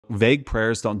vague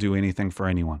prayers don't do anything for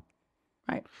anyone.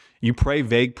 Right. You pray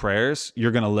vague prayers,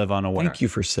 you're going to live unaware. Thank you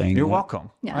for saying You're that. welcome.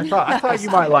 Yeah. I thought you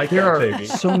might like There that, are baby.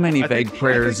 so many vague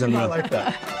prayers in I the... like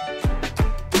that.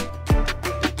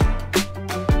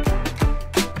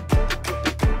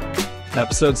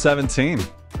 Episode 17.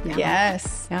 Yeah.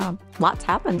 Yes. Yeah. Lots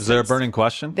happened. Is there a burning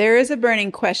question? There is a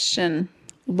burning question.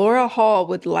 Laura Hall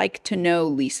would like to know,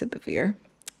 Lisa Bevere,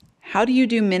 how do you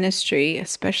do ministry,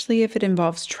 especially if it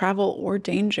involves travel or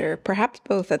danger, perhaps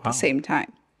both at the same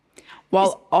time?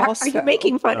 While also Are you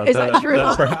making fun? Is that true?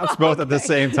 Perhaps both at the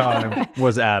same time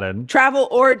was added. travel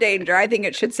or danger. I think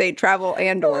it should say travel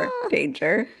and or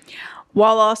danger.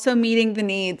 While also meeting the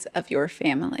needs of your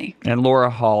family. And Laura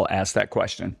Hall asked that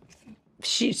question.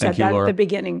 She said Thank you, that Laura. at the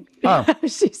beginning. Oh. She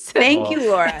said, Thank you,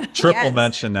 Laura. Triple Yes.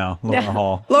 mention now, Laura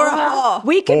Hall. Laura Hall.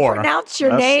 we can Four. pronounce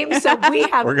your name, so we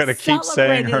have We're gonna keep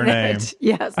saying her celebrated name. it.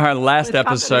 Yes. Our last With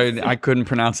episode, confidence. I couldn't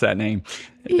pronounce that name.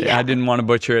 I didn't want to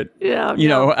butcher it. Yeah, You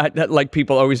no. know, like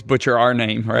people always butcher our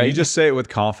name, right? You just say it with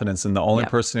confidence, and the only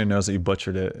Yep. person who knows that you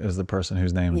butchered it is the person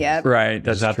whose name it is. Yep. Right, You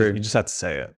that's just have true. you just have to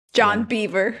say it. John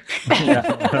Beaver.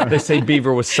 They say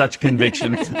Beaver with such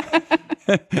conviction.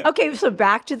 Okay, so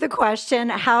back to the question,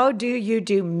 how do you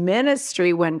do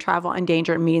ministry when travel and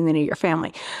danger and meeting the need of your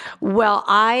family? Well,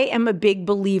 I am a big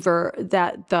believer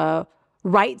that the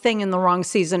right thing in the wrong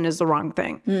season is the wrong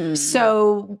thing.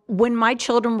 So when my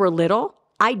children were little,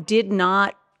 I did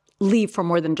not leave for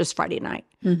more than just Friday night.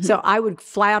 So I would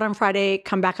fly out on Friday,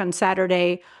 come back on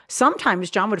Saturday.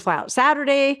 Sometimes John would fly out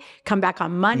Saturday, come back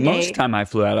on Monday. Most time I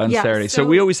flew out on Yeah, Saturday. So so-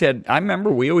 we always had, I remember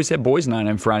we always had boys' night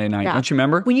on Friday night. Yeah. Don't you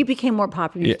remember? When you became more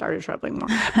popular, you started traveling more.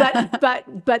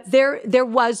 But there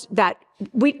was that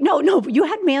no, you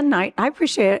had man night. I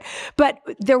appreciate it. But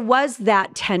there was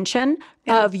that tension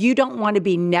of you don't want to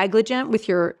be negligent with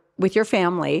your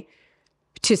family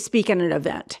to speak at an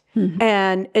event.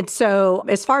 And so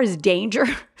as far as danger,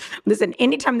 listen,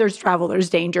 anytime there's travel, there's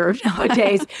danger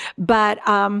nowadays. But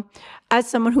as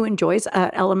someone who enjoys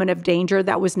an element of danger,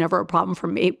 that was never a problem for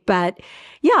me. But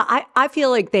yeah, I feel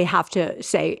like they have to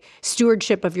say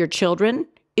stewardship of your children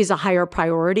is a higher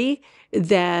priority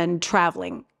than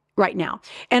traveling right now.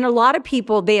 And a lot of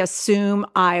people, they assume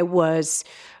I was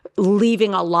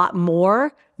leaving a lot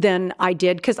more than I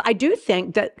did. Because I do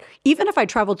think that even if I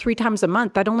traveled 3 times a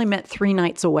month, that only meant 3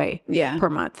 nights away per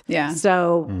month. Yeah.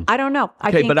 So I don't know. I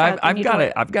Okay, think but that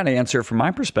I've got to answer from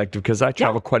my perspective because I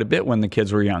traveled quite a bit when the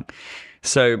kids were young.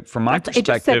 So from my It just said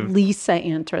perspective, Lisa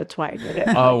answer. That's why I did it.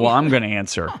 oh, well, I'm going to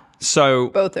answer. So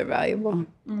Both are valuable.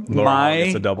 Laura Hall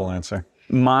gets a double answer.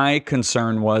 my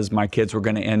concern was my kids were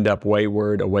going to end up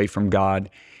wayward, away from God.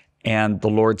 And the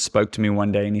Lord spoke to me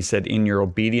one day and he said, in your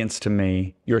obedience to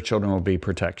me, your children will be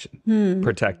protected.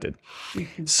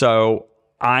 So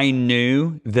I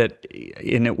knew that,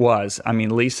 and it was, I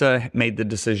mean, Lisa made the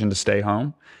decision to stay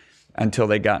home until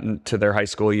they got into their high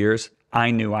school years.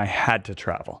 I knew I had to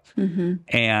travel.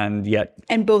 And yet,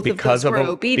 And both of those were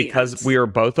obedient. because we are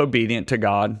both obedient to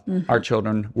God, our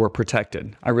children were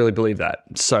protected. I really believe that.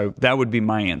 So that would be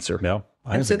my answer. No,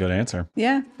 I think it's a good answer.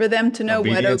 Yeah, for them to know what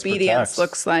Obedience obedience protects.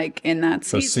 looks like in that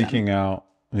So season. seeking out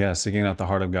the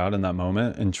heart of God in that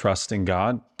moment and trusting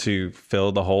God to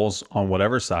fill the holes on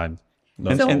whatever side.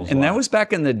 those holes And lie. that was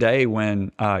back in the day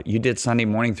when you did Sunday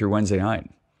morning through Wednesday night.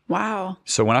 Wow.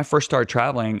 So when I first started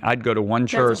traveling, I'd go to one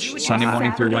church Sunday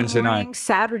morning through Wednesday night.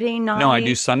 Saturday night. No, I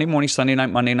do Sunday morning, Sunday night,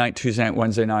 Monday night, Tuesday night,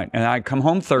 Wednesday night. And I'd come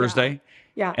home Thursday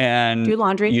Yeah. and Do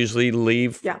laundry. usually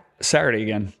leave Saturday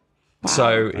again.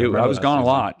 So I was that gone a season.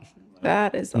 lot.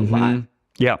 That is a lot.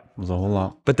 Yeah. It was a whole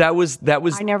lot. But that was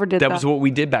I never did that was that. what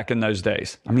we did back in those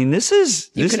days. I mean, this is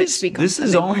couldn't speak on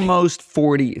Sunday morning. almost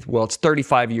 40, well, it's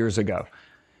 35 years ago.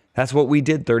 That's what we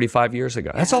did 35 years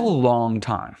ago. That's a long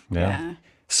time. Yeah.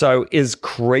 So as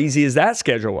crazy as that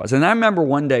schedule was. And I remember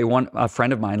one day, a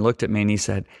friend of mine looked at me and he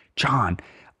said, John,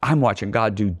 I'm watching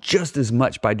God do just as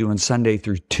much by doing Sunday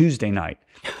through Tuesday night.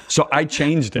 So I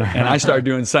changed it and I started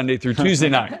doing Sunday through Tuesday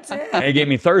night. And it gave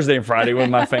me Thursday and Friday with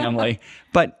my family.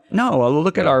 But no,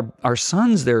 look at our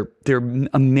sons. They're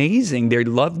amazing. They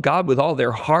love God with all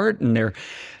their heart and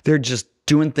they're just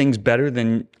doing things better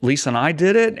than Lisa and I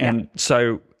did it. And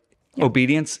so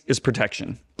obedience is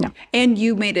protection. And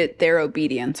you made it their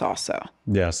obedience also,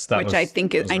 Yes. which I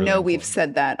think is, I know we've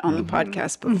said that on the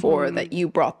podcast before, that you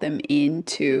brought them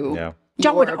into. Yeah.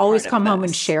 John would your always part of come home and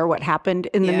this. share what happened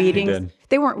in the Yeah. He meetings. did.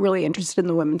 They weren't really interested in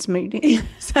the women's meeting.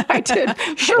 So I did.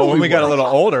 Sure. Well, when we got a little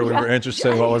older, we were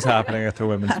interested in what was happening at the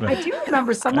women's meeting. I do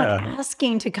remember someone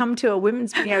asking to come to a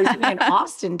women's meeting. I was in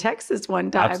Austin, Texas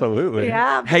one time. Absolutely.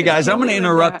 Yeah. Hey guys, I'm going to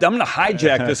interrupt. I'm going to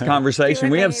hijack this conversation.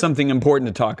 We have something important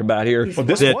to talk about here. Well,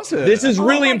 this was it. This is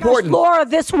really important. Laura,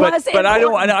 this was But I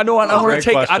don't Great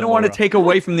question, want to Laura. take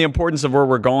away from the importance of where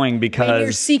we're going, When you're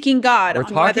because seeking God we're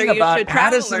on whether talking you about should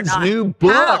travel Addison's or not. new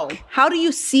book. How do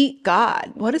you seek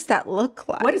God? What does that look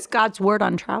like? What is God's word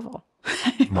on travel?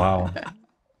 Wow.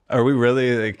 Are we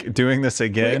really like doing this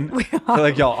again? I feel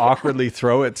like y'all awkwardly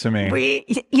throw it to me.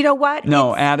 You know what?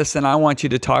 No, Addison, I want you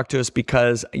to talk to us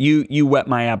because you whet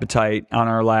my appetite on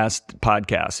our last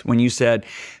podcast when you said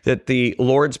that the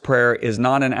Lord's Prayer is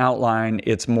not an outline,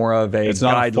 it's more of a It's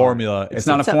not guideline. a formula. It's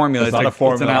not a formula. It's not a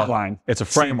formula. It's an outline. It's a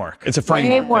framework. It's a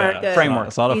framework. Framework. Framework.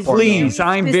 It's not a He's formula. Please,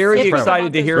 I'm very specific excited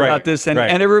about to hear this. about this. And,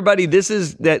 Right. and everybody, this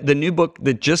is the new book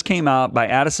that just came out by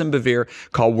Addison Bevere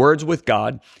called Words with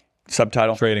God.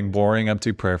 Subtitle. Trading boring,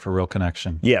 empty prayer for real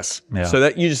connection. Yes. Yeah. So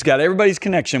that you just got everybody's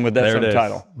connection with that There it is.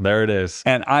 subtitle. There it is.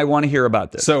 And I want to hear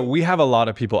about this. So we have a lot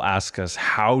of people ask us,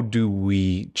 how do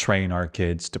we train our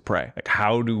kids to pray? Like,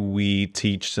 how do we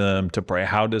teach them to pray?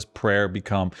 How does prayer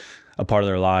become a part of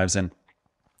their lives? And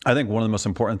I think one of the most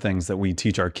important things that we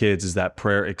teach our kids is that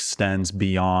prayer extends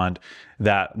beyond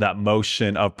that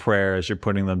motion of prayer as you're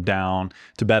putting them down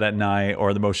to bed at night,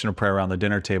 or the motion of prayer around the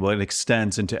dinner table. It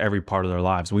extends into every part of their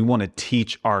lives. We want to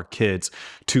teach our kids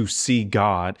to see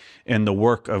God in the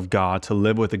work of God, to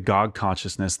live with a God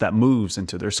consciousness that moves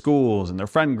into their schools and their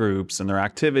friend groups and their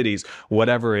activities,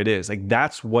 whatever it is. Like,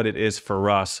 that's what it is for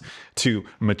us to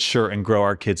mature and grow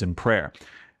our kids in prayer.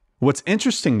 What's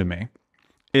interesting to me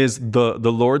is the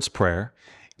Lord's Prayer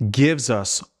gives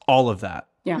us all of that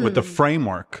with the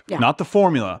framework, not the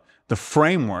formula, the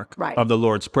framework of the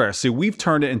Lord's Prayer. See, we've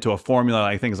turned it into a formula,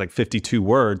 I think it's like 52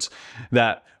 words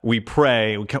that we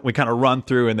pray, we kind of run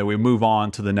through, and then we move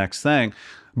on to the next thing.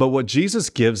 But what Jesus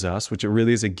gives us, which it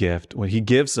really is a gift, what he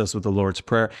gives us with the Lord's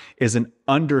Prayer is an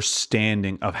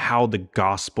understanding of how the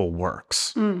gospel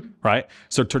works, right?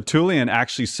 So Tertullian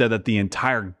actually said that the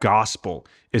entire gospel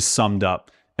is summed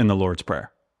up in the Lord's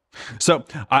Prayer. So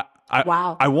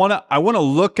I want to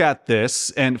look at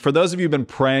this, and for those of you who've been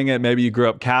praying it, maybe you grew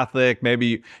up Catholic,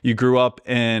 maybe you grew up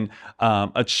in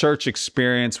a church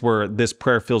experience where this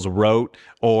prayer feels rote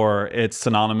or it's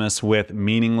synonymous with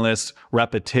meaningless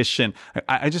repetition.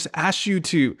 I just ask you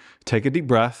to take a deep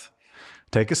breath,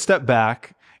 take a step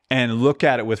back, and look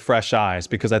at it with fresh eyes,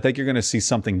 because I think you're going to see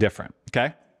something different.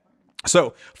 Okay.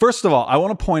 So first of all, I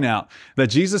want to point out that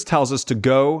Jesus tells us to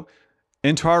go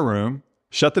into our room,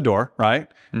 shut the door, right?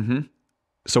 Mm-hmm.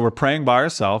 So we're praying by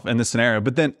ourselves in this scenario.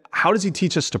 But then how does he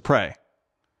teach us to pray?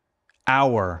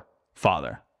 Our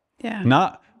Father. Yeah.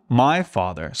 Not my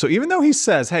Father. So even though he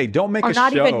says, hey, don't make a show.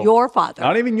 Not even your Father.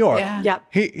 Not even yours. Yeah. Yep.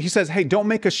 He says, hey, don't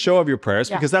make a show of your prayers,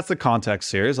 because that's the context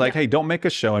here. It's like, hey, don't make a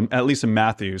show. And at least in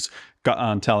Matthew's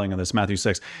telling of this, Matthew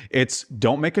 6, it's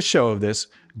don't make a show of this.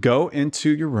 Go into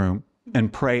your room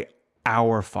and pray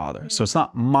our Father. So it's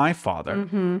not my Father.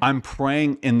 Mm-hmm. I'm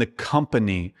praying in the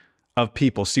company of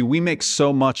people. See, we make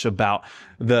so much about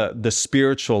the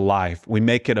spiritual life. We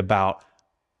make it about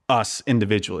us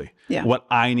individually, what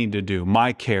I need to do,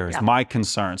 my cares, my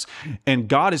concerns. And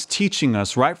God is teaching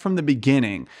us right from the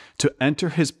beginning to enter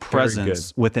his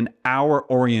presence with an our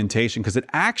orientation, because it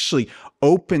actually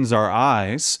opens our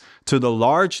eyes to the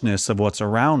largeness of what's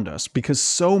around us, because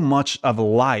so much of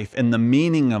life and the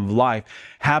meaning of life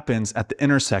happens at the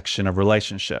intersection of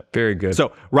relationship. Very good.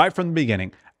 So right from the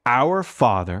beginning, our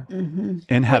Father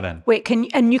in heaven. Wait, can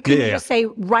you just say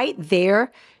right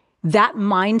there, that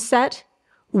mindset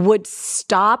would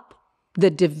stop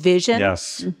the division?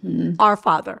 Yes. Our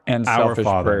Father. And Our selfish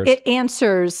Father. prayers. It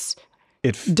answers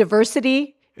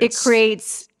diversity. It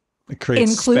creates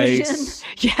inclusion. Space.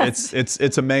 Yes.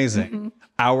 It's amazing.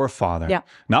 Our Father. Yeah.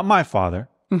 Not my Father.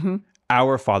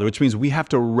 Our Father, which means we have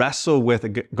to wrestle with,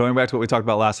 going back to what we talked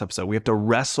about last episode, we have to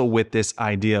wrestle with this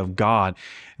idea of God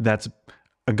that's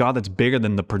a God that's bigger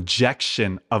than the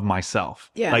projection of myself.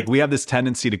 Yeah. Like we have this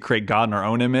tendency to create God in our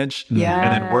own image and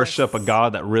then worship a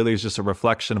God that really is just a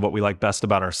reflection of what we like best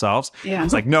about ourselves. Yeah.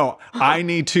 It's like, no, I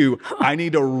need to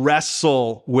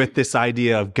wrestle with this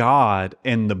idea of God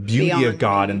and the beauty Beyond of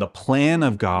God me. and the plan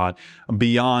of God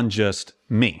beyond just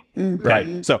me.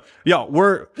 Right. So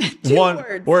we're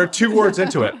we're 2 words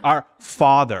into it. Our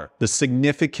Father, the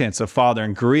significance of Father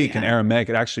in Greek and Aramaic,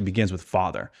 it actually begins with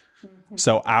Father.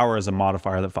 So our is a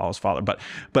modifier that follows Father,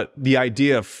 but the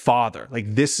idea of Father,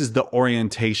 like this is the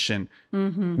orientation.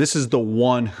 This is the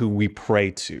one who we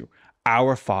pray to,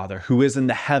 our Father who is in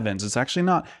the heavens. It's actually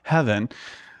not heaven.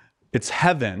 it's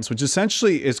heavens, which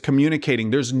essentially is communicating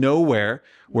there's nowhere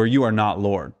where you are not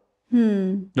Lord.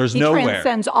 There's nowhere.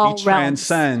 Transcends all He realms.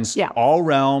 transcends all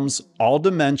realms, all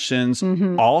dimensions,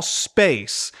 all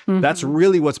space. That's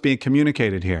really what's being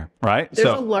communicated here, right? There's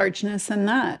a largeness in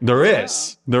that. There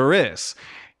is. There is.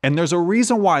 And there's a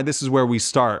reason why this is where we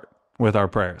start with our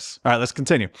prayers. All right, let's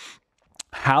continue.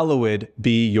 Hallowed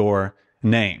be your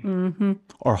name,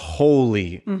 or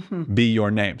holy be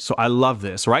your name. So I love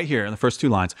this. Right here in the first two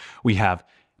lines, we have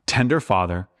tender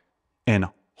Father and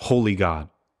holy God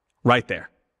right there.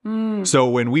 So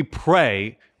when we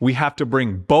pray, we have to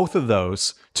bring both of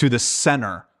those to the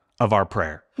center of our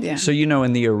prayer. Yeah. So, you know,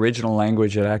 in the original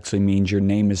language, it actually means your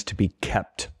name is to be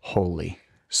kept holy.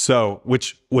 So,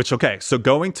 okay. So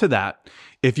going to that,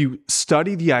 if you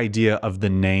study the idea of the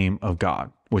name of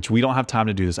God, which we don't have time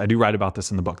to do this. I do write about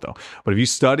this in the book though. But if you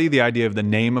study the idea of the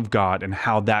name of God and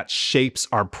how that shapes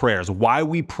our prayers, why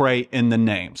we pray in the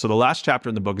name. So the last chapter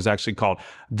in the book is actually called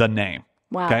The Name.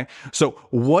 Wow. Okay. So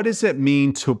what does it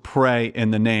mean to pray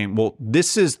in the name? Well,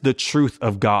 this is the truth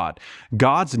of God.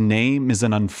 God's name is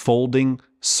an unfolding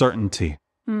certainty.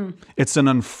 It's an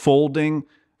unfolding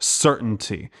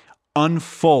certainty.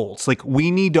 Unfolds. Like,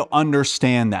 we need to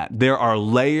understand that there are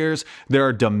layers, there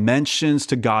are dimensions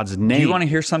to God's name. Do you want to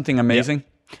hear something amazing?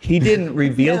 He didn't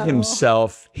reveal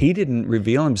himself. He didn't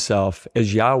reveal himself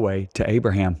as Yahweh to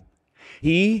Abraham.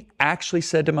 He actually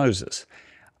said to Moses,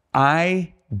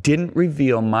 I didn't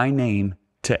reveal my name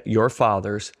to your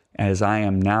fathers as I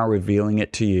am now revealing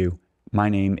it to you. My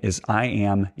name is I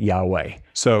am Yahweh.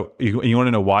 So you want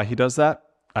to know why he does that?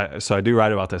 So I do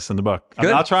write about this in the book. Good.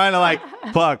 I'm not trying to like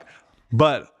plug,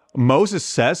 but Moses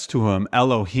says to him,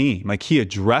 Elohim, like he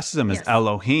addresses him as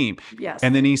Elohim. Yes.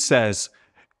 And then he says,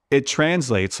 it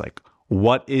translates like,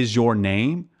 what is your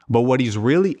name? But what he's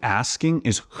really asking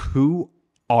is, who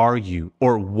are you?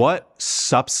 Or what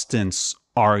substance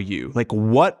are you? Like,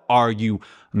 what are you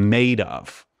made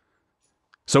of?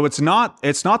 So it's not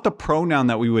the pronoun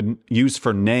that we would use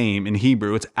for name in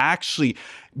Hebrew. It's actually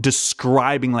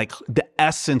describing like the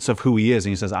essence of who he is.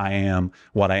 And he says, I am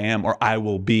what I am, or I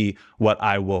will be what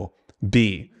I will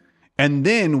be. And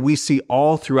then we see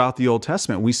all throughout the Old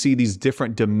Testament, we see these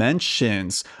different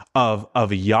dimensions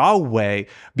of Yahweh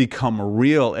become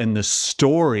real in the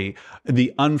story,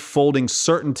 the unfolding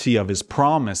certainty of his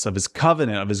promise, of his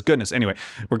covenant, of his goodness. Anyway,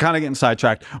 we're kind of getting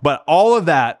sidetracked, but all of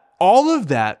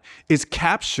that is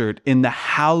captured in the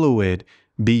hallowed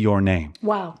be your name.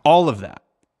 Wow. All of that.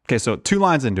 Okay, so 2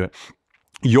 lines into it.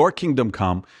 Your kingdom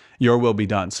come, your will be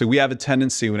done. So we have a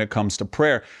tendency when it comes to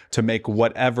prayer to make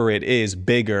whatever it is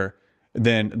bigger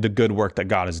than the good work that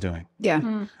God is doing.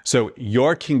 Yeah. So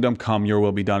your kingdom come, your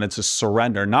will be done. It's a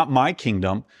surrender, not my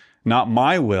kingdom, not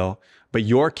my will, but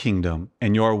your kingdom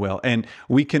and your will. And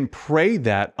we can pray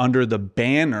that under the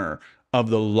banner of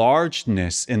the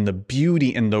largeness and the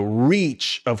beauty and the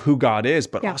reach of who God is,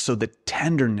 but also the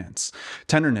tenderness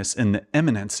and the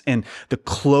eminence and the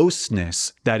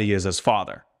closeness that he is as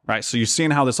Father, right? So you're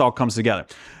seeing how this all comes together.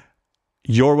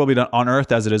 Your will be done on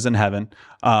earth as it is in heaven.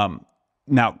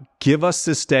 Now give us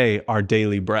this day our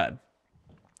daily bread.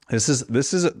 This is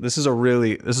a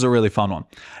really fun one.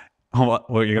 Hold on.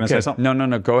 Well, you're going to say something?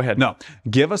 No. Go ahead. No.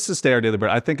 Give us this day our daily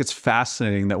bread. I think it's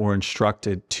fascinating that we're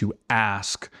instructed to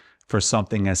ask for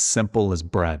something as simple as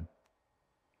bread.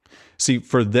 See,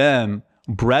 for them,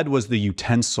 bread was the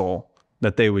utensil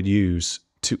that they would use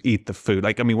to eat the food.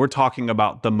 Like, I mean, we're talking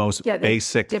about the most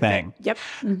basic thing. Yep.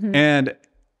 And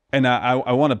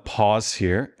I want to pause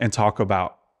here and talk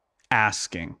about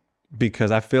asking,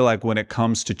 because I feel like when it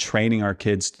comes to training our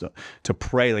kids to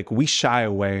pray, like we shy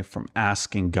away from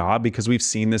asking God because we've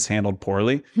seen this handled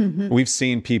poorly. We've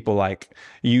seen people like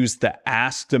use the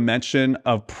ask dimension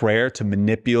of prayer to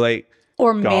manipulate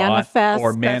Or God, manifest.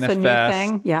 or That's a new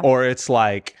thing. Yeah. Or it's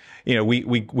like, you know,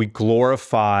 we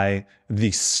glorify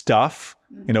the stuff,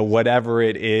 you know, whatever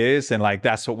it is. And like,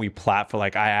 that's what we plat for.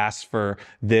 Like, I asked for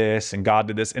this and God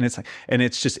did this. And it's like, and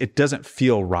it's just, it doesn't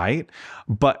feel right.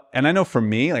 But, and I know for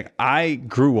me, like I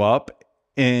grew up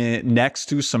next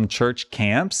to some church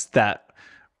camps that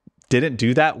didn't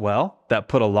do that well, that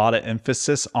put a lot of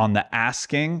emphasis on the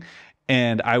asking.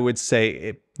 And I would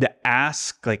say the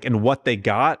ask, like, and what they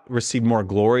got received more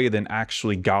glory than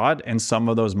actually God in some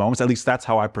of those moments. At least that's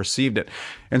how I perceived it.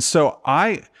 And so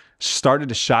I started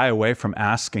to shy away from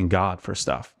asking God for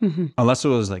stuff, unless it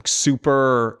was like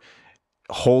super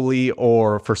holy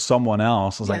or for someone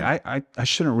else. I was like, I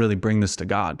shouldn't really bring this to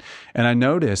God. And I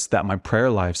noticed that my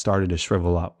prayer life started to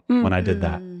shrivel up when I did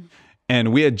that.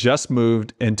 And we had just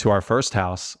moved into our first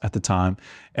house at the time,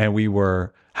 and we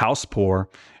were house poor.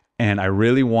 And I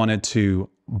really wanted to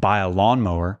buy a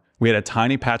lawnmower We had a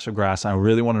tiny patch of grass. And I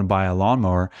really wanted to buy a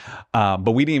lawnmower,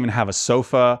 but we didn't even have a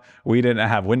sofa. We didn't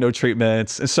have window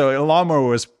treatments. And so a lawnmower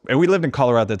was, and we lived in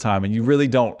Colorado at the time, and you really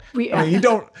don't, you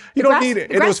don't need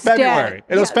it. It was February.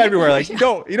 It was February. Like you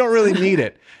don't really need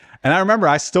it. And I remember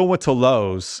I still went to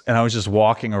Lowe's and I was just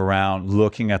walking around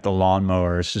looking at the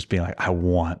lawnmowers, just being like, I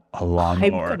want a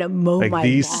lawnmower. I'm gonna mow my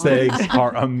these lawn. things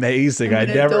are amazing.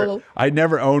 I'd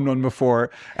never owned one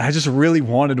before. And I just really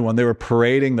wanted one. They were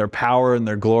parading their power and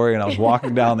their glory, and I was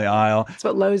walking down the aisle. That's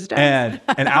what Lowe's does.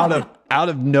 And out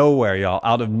of nowhere, y'all,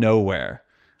 out of nowhere,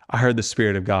 I heard the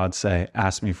Spirit of God say,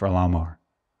 ask me for a lawnmower.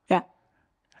 Yeah.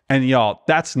 And y'all,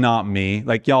 that's not me.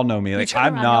 Like y'all know me. Like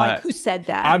I'm not. Like, who said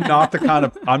that? I'm not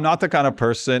the kind of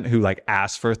person who like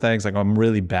asks for things. Like I'm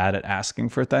really bad at asking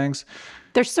for things.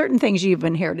 There's certain things you've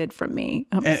inherited from me.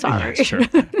 I'm sorry. Yeah, sure.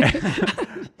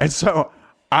 And so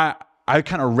I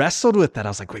kind of wrestled with that. I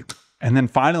was like, wait. And then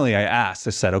finally I asked.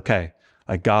 I said, okay,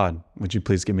 like God, would you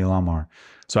please give me a lawnmower?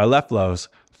 So I left Lowe's.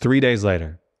 3 days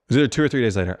later, it was either 2 or 3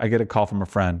 days later, I get a call from a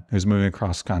friend who's moving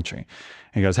across country. And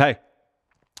he goes, hey.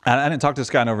 And I didn't talk to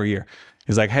this guy in over a year.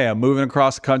 He's like, hey, I'm moving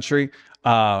across the country.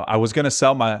 I was going to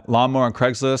sell my lawnmower on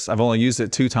Craigslist. I've only used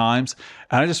it 2 times.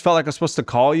 And I just felt like I was supposed to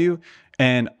call you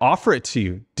and offer it to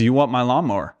you. Do you want my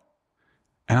lawnmower?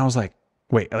 And I was like,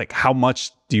 wait, like how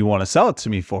much do you want to sell it to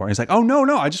me for? And he's like, oh,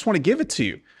 no, I just want to give it to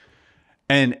you.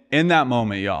 And in that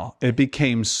moment, y'all, it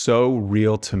became so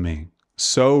real to me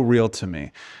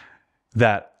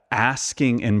that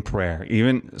asking in prayer,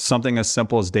 even something as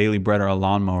simple as daily bread or a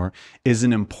lawnmower, is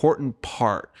an important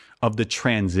part of the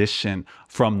transition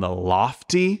from the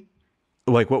lofty,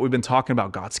 like what we've been talking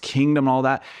about, God's kingdom and all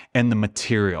that, and the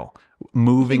material,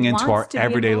 moving into our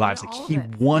everyday lives. Like he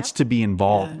wants to be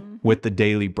involved with the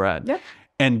daily bread. Yep.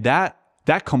 And that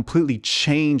completely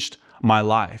changed my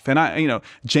life. And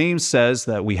James says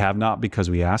that we have not because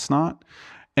we ask not.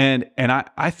 And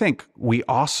I think we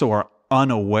also are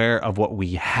unaware of what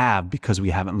we have because we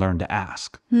haven't learned to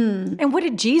ask. And what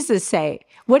did Jesus say?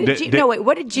 What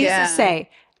did Jesus say?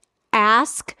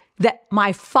 Ask that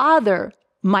my Father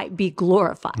might be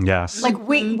glorified. Yes. Like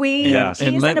we yes.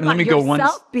 And let me go one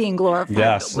being glorified.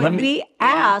 Yes. When we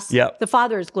ask, the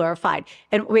Father is glorified.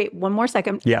 And wait, one more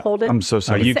second. Yeah. Hold it. I'm so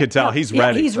sorry. You could tell he's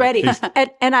ready. He's ready.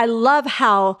 And I love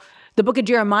how the book of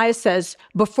Jeremiah says,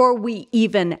 before we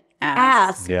even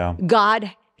ask,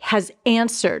 God has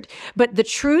answered. But the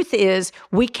truth is,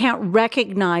 we can't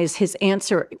recognize his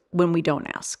answer when we don't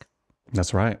ask.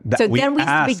 That's right. So then we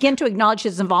begin to acknowledge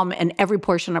his involvement in every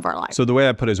portion of our life. So the way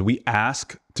I put it is we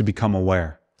ask to become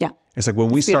aware. Yeah. It's like when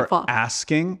we start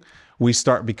asking, we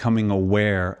start becoming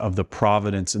aware of the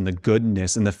providence and the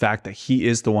goodness and the fact that he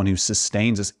is the one who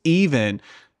sustains us, even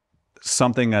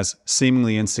something as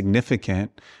seemingly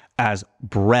insignificant as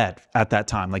bread at that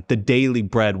time. Like the daily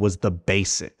bread was the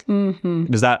basic. Mm-hmm.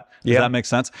 Does that make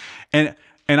sense?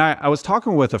 And I was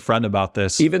talking with a friend about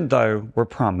this. Even though we're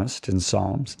promised in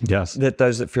Psalms that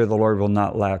those that fear the Lord will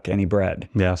not lack any bread.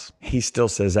 Yes. He still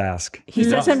says ask. He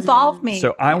says involve me.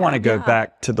 So I want to go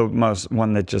back to the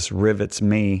one that just rivets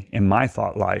me in my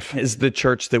thought life is the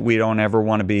church that we don't ever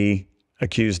want to be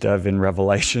accused of in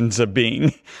Revelations of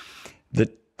being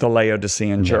the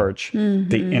Laodicean church,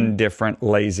 the indifferent,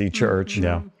 lazy church.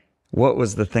 Yeah. What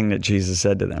was the thing that Jesus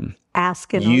said to them?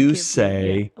 Ask and you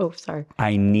say,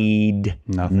 I need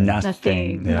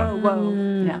nothing. Yeah. Whoa.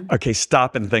 Yeah. Okay,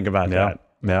 stop and think about that.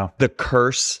 Yeah. The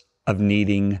curse of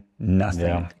needing nothing.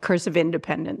 Yeah. Curse of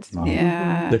independence.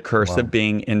 Yeah. The curse of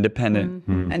being independent.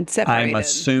 And separated. I'm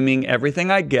assuming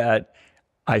everything I get,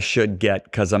 I should get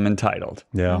because I'm entitled.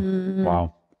 Yeah.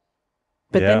 Wow.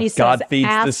 But then he says, God feeds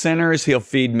the sinners, he'll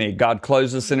feed me. God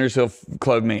clothes the sinners, he'll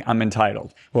clothe me. I'm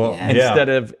entitled. Well, instead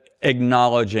of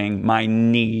acknowledging my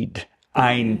need,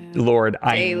 Lord,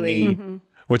 I need. Mm-hmm.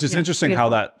 Which is interesting how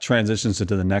that transitions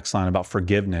into the next line about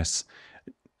forgiveness.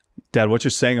 Dad, what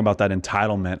you're saying about that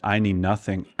entitlement, I need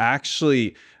nothing,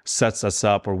 actually sets us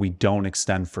up where we don't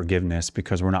extend forgiveness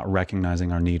because we're not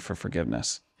recognizing our need for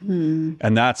forgiveness.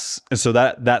 And so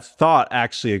that thought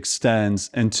actually extends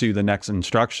into the next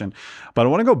instruction. But I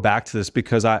want to go back to this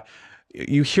because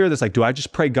you hear this like, do I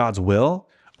just pray God's will?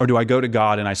 Or do I go to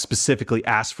God and I specifically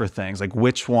ask for things? Like,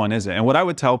 which one is it? And what I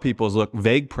would tell people is, look,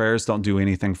 vague prayers don't do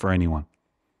anything for anyone.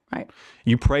 Right.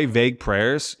 You pray vague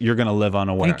prayers, you're going to live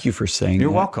unaware. Thank you for saying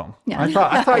You're that. welcome. Yeah.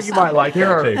 I thought you might like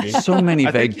that, baby. So many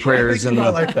vague prayers in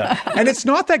the like that. And it's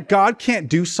not that God can't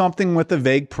do something with a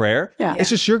vague prayer. Yeah. It's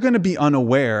just you're going to be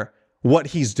unaware what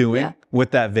he's doing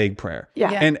with that vague prayer.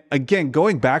 Yeah. And again,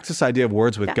 going back to this idea of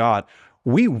words with God,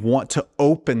 we want to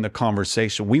open the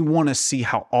conversation. We want to see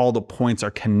how all the points are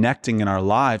connecting in our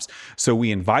lives. So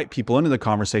we invite people into the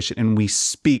conversation and we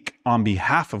speak on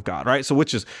behalf of God, right? So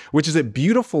which is a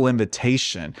beautiful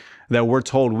invitation that we're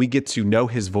told we get to know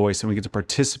his voice and we get to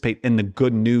participate in the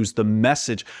good news, the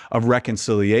message of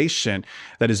reconciliation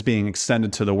that is being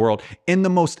extended to the world in the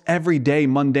most everyday,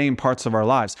 mundane parts of our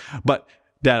lives. But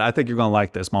Dad, I think you're going to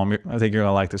like this. Mom, I think you're going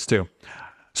to like this too.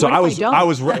 So well,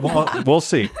 we'll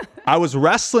see. I was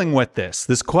wrestling with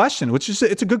this question, which is,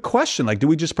 it's a good question. Like, do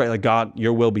we just pray like, God,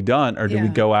 your will be done? Or do we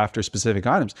go after specific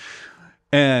items?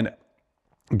 And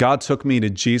God took me to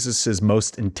Jesus's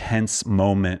most intense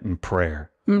moment in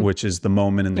prayer, which is the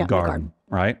moment in the garden,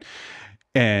 right?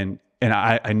 And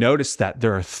I noticed that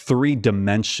there are 3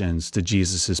 dimensions to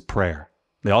Jesus's prayer.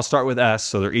 They all start with S,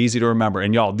 so they're easy to remember.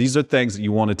 And y'all, these are things that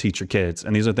you want to teach your kids,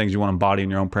 and these are things you want to embody in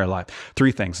your own prayer life.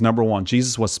 3 things. Number 1,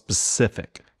 Jesus was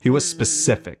specific. He was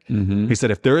specific. He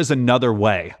said, if there is another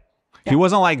way, he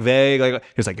wasn't like vague. He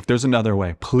was like, if there's another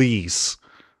way, please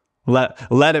let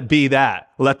it be that.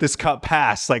 Let this cup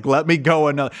pass. Like, let me go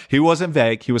another. He wasn't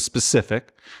vague. He was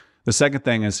specific. The second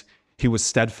thing is he was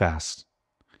steadfast.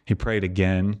 He prayed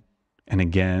again and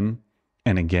again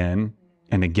and again.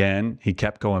 And again, he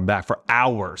kept going back. For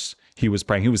hours, he was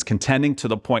praying. He was contending to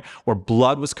the point where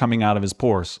blood was coming out of his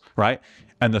pores, right?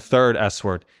 And the third S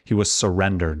word, he was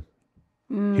surrendered.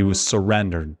 He was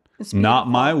surrendered. Not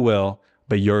my will,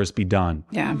 but yours be done.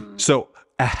 Yeah. So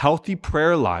a healthy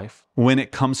prayer life, when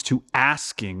it comes to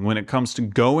asking, when it comes to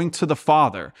going to the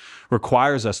Father,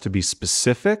 requires us to be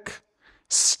specific,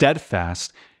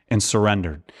 steadfast, and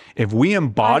surrendered. If we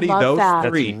embody those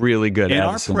 3 That's really good, in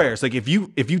Addison. our prayers, like if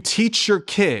you teach your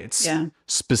kids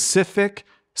specific,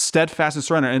 steadfast, and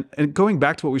surrender, and going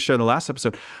back to what we shared in the last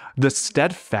episode, the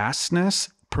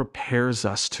steadfastness prepares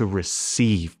us to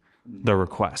receive the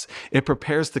request. It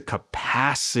prepares the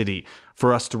capacity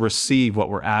for us to receive what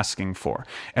we're asking for.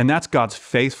 And that's God's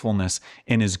faithfulness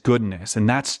and his goodness. And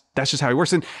that's just how he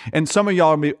works. And some of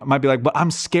y'all might be like, but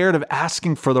I'm scared of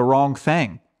asking for the wrong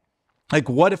thing. Like,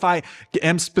 what if I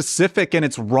am specific and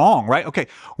it's wrong, right? Okay,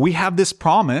 we have this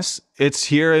promise. It's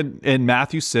here in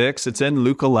Matthew 6. It's in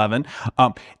Luke 11.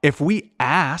 If we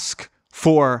ask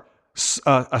for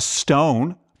a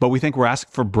stone, but we think we're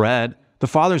asking for bread, the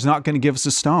Father's not going to give us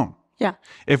a stone. Yeah.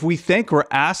 If we think we're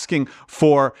asking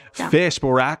for fish, but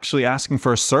we're actually asking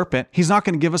for a serpent, he's not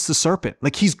going to give us the serpent.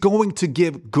 Like, he's going to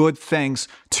give good things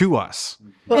to us.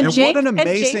 And what an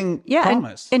amazing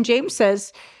promise. And James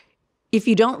says, if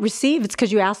you don't receive, it's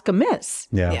because you ask amiss.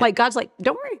 Yeah. Like, God's like,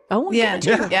 don't worry, I won't give it to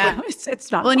you. Yeah.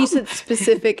 It's not. Well, and you said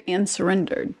specific and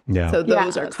surrendered. Yeah. So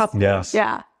those are coupled. Yes.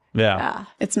 Yeah.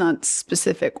 It's not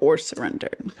specific or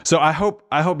surrendered. So I hope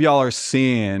y'all are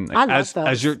seeing, I love those.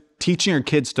 as you're teaching your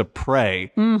kids to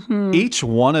pray, each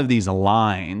one of these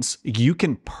lines you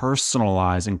can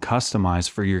personalize and customize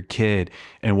for your kid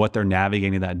and what they're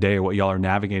navigating that day or what y'all are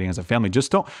navigating as a family.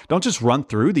 Just don't just run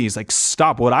through these. Like,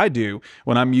 stop. What I do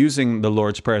when I'm using the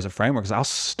Lord's Prayer as a framework is I'll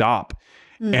stop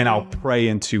and I'll pray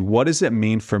into, what does it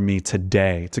mean for me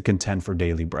today to contend for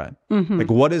daily bread?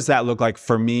 Like, what does that look like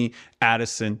for me,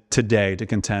 Addison, today to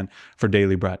contend for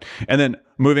daily bread? And then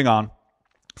moving on,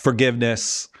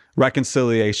 forgiveness,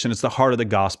 reconciliation. It's the heart of the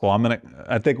gospel.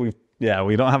 I think we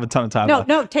don't have a ton of time left.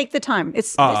 No, take the time.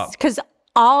 It's because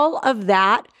all of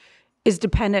that is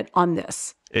dependent on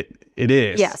this. It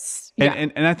is. Yes.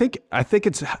 And I think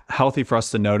it's healthy for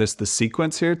us to notice the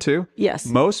sequence here too. Yes.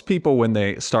 Most people, when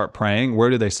they start praying, where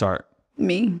do they start?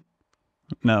 Me.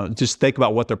 No, just think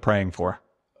about what they're praying for.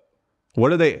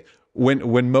 What are they,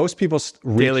 when most people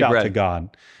reach Daily out bread. to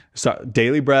God, so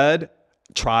daily bread,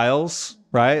 trials,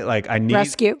 right? Like, I need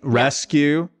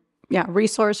rescue. Yeah.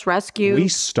 Resource, rescue, We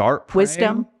start praying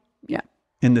wisdom. Yeah.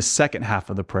 in the second half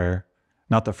of the prayer,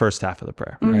 not the first half of the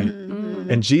prayer, right?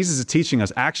 And Jesus is teaching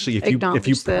us, actually, if you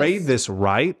Acknowledge pray this. this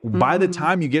right, by the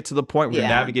time you get to the point where you're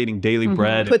navigating daily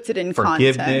bread, Puts it in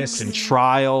forgiveness context. and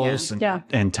trials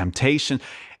and temptation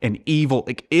and evil,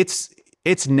 like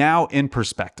it's now in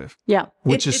perspective. Yeah.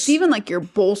 It's even like you're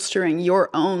bolstering your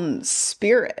own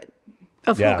spirit.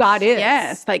 Of who God is.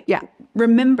 Yes. Like,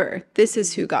 remember, this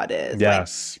is who God is.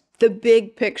 Yes. Like, the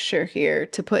big picture here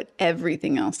to put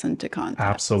everything else into context.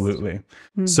 Absolutely.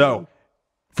 So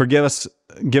give us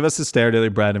this day our daily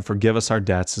bread, and forgive us our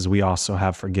debts as we also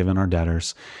have forgiven our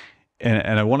debtors.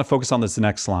 And I want to focus on this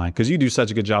next line, because you do such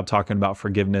a good job talking about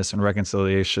forgiveness and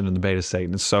reconciliation and the bait of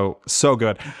Satan. It's so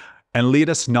good. And lead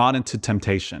us not into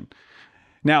temptation.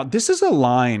 Now, this is a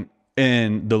line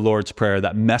in the Lord's Prayer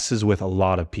that messes with a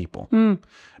lot of people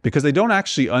because they don't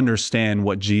actually understand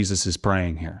what Jesus is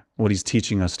praying here, what he's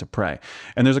teaching us to pray.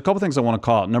 And there's a couple things I want to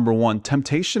call out. Number one,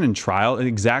 temptation and trial, an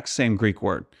exact same Greek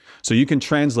word. So you can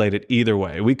translate it either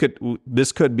way.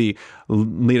 This could be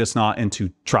lead us not into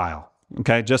trial.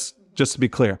 Okay, just to be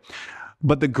clear.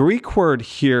 But the Greek word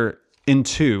here,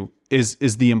 into, is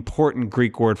the important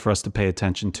Greek word for us to pay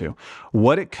attention to.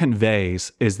 What it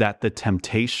conveys is that the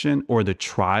temptation or the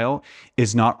trial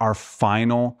is not our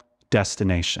final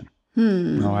destination.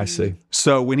 Oh, I see.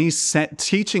 So when he's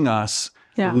teaching us,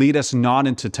 lead us not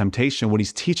into temptation, what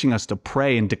he's teaching us to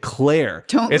pray and declare.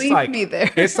 Don't leave me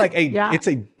there. It's like it's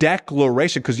a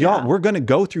declaration, because y'all, we're going to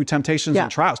go through temptations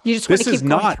and trials. You just want to keep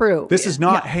going through. This is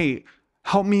not, hey,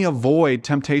 help me avoid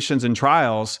temptations and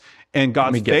trials, and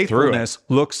God's faithfulness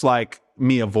looks like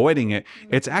me avoiding it.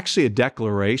 It's actually a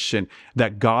declaration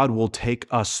that God will take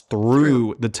us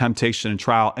through the temptation and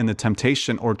trial, and the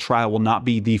temptation or trial will not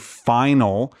be the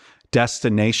final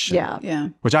destination. Yeah.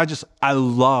 Which I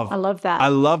love. I love that. I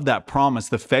love that promise,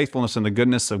 the faithfulness and the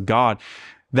goodness of God,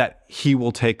 that he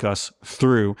will take us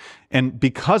through. And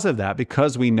because of that,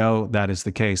 because we know that is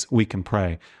the case, we can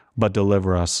pray, but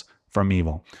deliver us from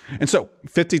evil. And so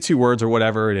 52 words or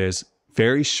whatever it is,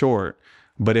 very short,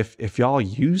 but if y'all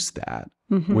use that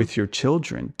with your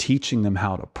children, teaching them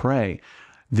how to pray,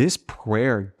 this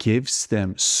prayer gives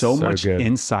them so much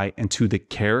insight into the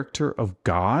character of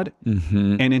God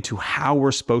and into how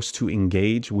we're supposed to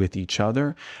engage with each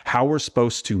other, how we're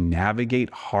supposed to navigate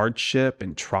hardship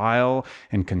and trial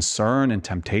and concern and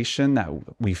temptation that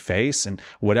we face in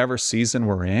whatever season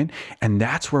we're in. And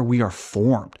that's where we are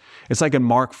formed. It's like in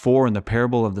Mark 4 in the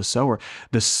parable of the sower,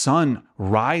 the sun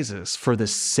rises for the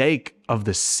sake of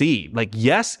the seed. Like,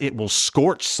 yes, it will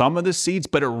scorch some of the seeds,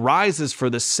 but it rises for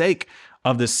the sake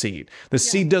of the seed. The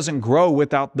seed doesn't grow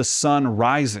without the sun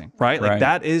rising, right? Like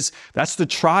that's the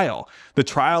trial. The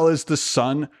trial is the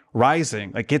sun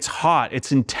rising. Like, it's hot,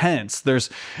 it's intense. There's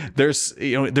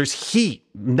heat.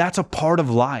 That's a part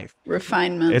of life.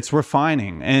 Refinement. It's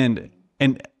refining.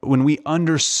 And when we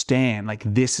understand, like,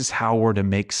 this is how we're to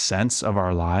make sense of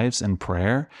our lives in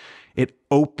prayer, it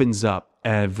opens up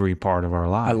every part of our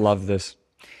lives. I love this.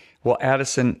 Well,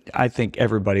 Addison, I think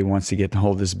everybody wants to get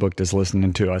hold of this book that's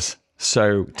listening to us.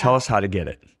 So tell us how to get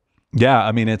it. Yeah,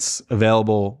 I mean, it's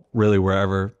available really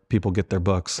wherever people get their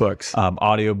books.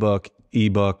 Audiobook,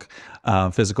 ebook,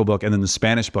 physical book, and then the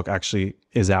Spanish book actually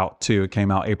is out too. It came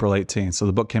out April 18th. So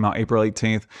the book came out April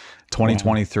 18th,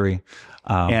 2023.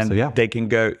 And they can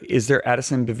go, is there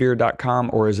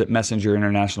addisonbevere.com or is it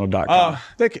messengerinternational.com?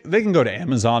 They can go to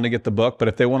Amazon to get the book, but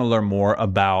if they want to learn more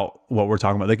about what we're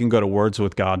talking about, they can go to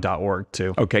wordswithgod.org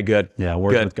too. Okay, good. Yeah,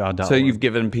 wordswithgod.org. So you've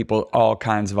given people all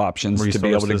kinds of options to be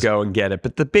able to go and get it.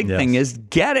 But the big thing is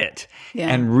get it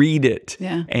and read it.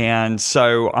 Yeah. And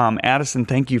so, Addison,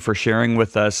 thank you for sharing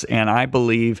with us. And I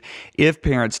believe if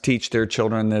parents teach their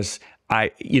children this,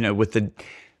 with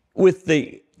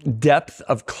the depth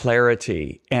of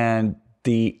clarity and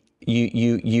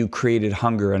you created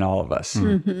hunger in all of us.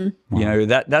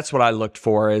 That's what I looked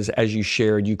for, is as you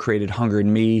shared, you created hunger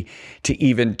in me to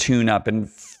even tune up in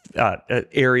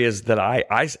areas that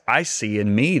I see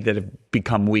in me that have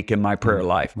become weak in my prayer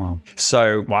life.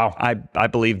 So I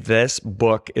believe this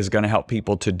book is going to help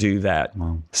people to do that.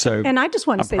 So, and I just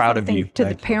want to say something to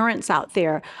the parents out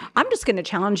there. I'm just going to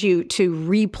challenge you to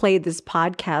replay this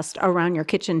podcast around your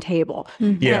kitchen table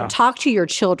and talk to your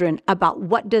children about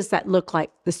what does that look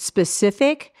like, the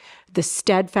specific, the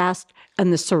steadfast,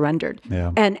 and the surrendered.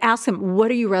 And ask them, what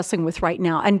are you wrestling with right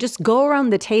now? And just go around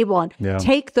the table and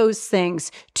take those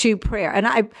things to prayer. And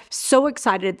I'm so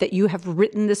excited that you have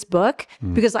written this book,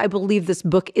 because I believe this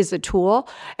book is a tool,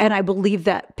 and I believe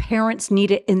that parents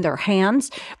need it in their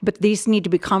hands, but these need to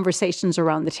be conversations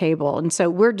around the table. And so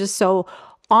we're just so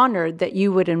honored that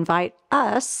you would invite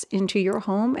us into your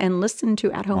home and listen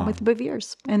to At Home with the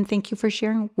Beveres. And thank you for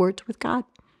sharing Words with God.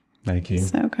 Thank you.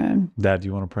 So good. Dad, do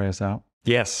you want to pray us out?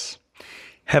 Yes.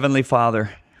 Heavenly Father,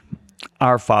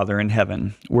 our Father in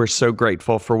heaven, we're so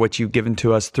grateful for what you've given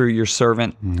to us through your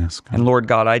servant. Yes, God. And Lord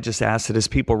God, I just ask that as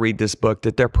people read this book,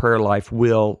 that their prayer life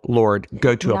will, Lord,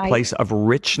 go to a place of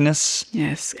richness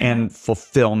and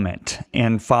fulfillment.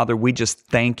 And Father, we just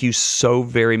thank you so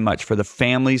very much for the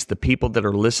families, the people that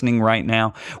are listening right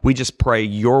now. We just pray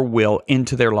your will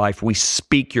into their life. We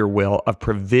speak your will of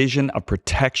provision, of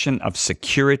protection, of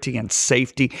security and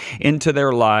safety into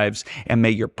their lives. And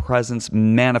may your presence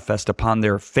manifest upon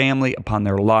their family, upon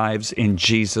their lives, in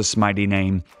Jesus' mighty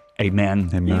name. Amen.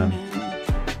 Amen.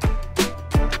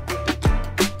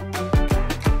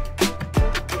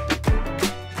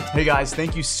 Hey guys,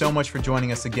 thank you so much for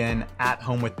joining us again at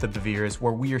Home with the Beveres,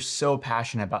 where we are so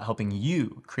passionate about helping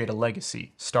you create a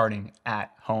legacy starting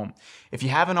at home. If you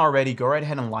haven't already, go right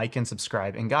ahead and like and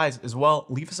subscribe. And guys, as well,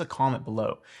 leave us a comment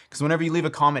below, because whenever you leave a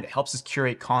comment, it helps us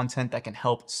curate content that can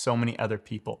help so many other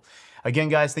people. Again,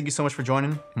 guys, thank you so much for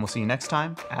joining, and we'll see you next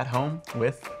time at Home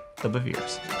with the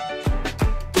Beveres.